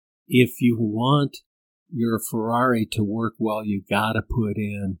If you want your Ferrari to work well, you got to put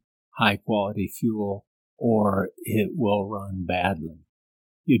in high-quality fuel or it will run badly.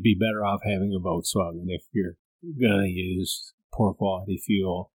 You'd be better off having a Volkswagen if you're going to use poor quality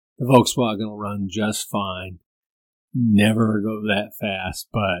fuel. The Volkswagen will run just fine, never go that fast,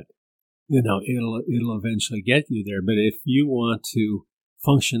 but it'll eventually get you there. But if you want to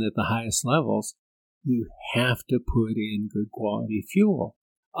function at the highest levels, you have to put in good quality fuel.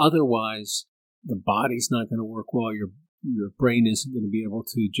 Otherwise, the body's not going to work well. Your brain isn't going to be able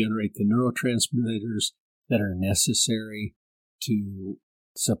to generate the neurotransmitters that are necessary to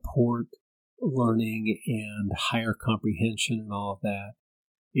support learning and higher comprehension and all of that.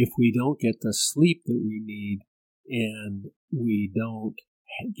 If we don't get the sleep that we need and we don't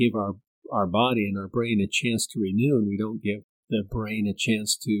give our body and our brain a chance to renew, and we don't give the brain a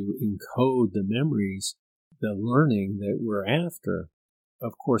chance to encode the memories, the learning that we're after,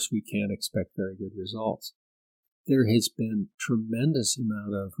 of course we can't expect very good results. There has been tremendous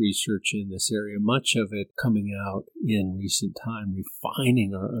amount of research in this area, much of it coming out in recent time,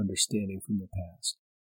 refining our understanding from the past.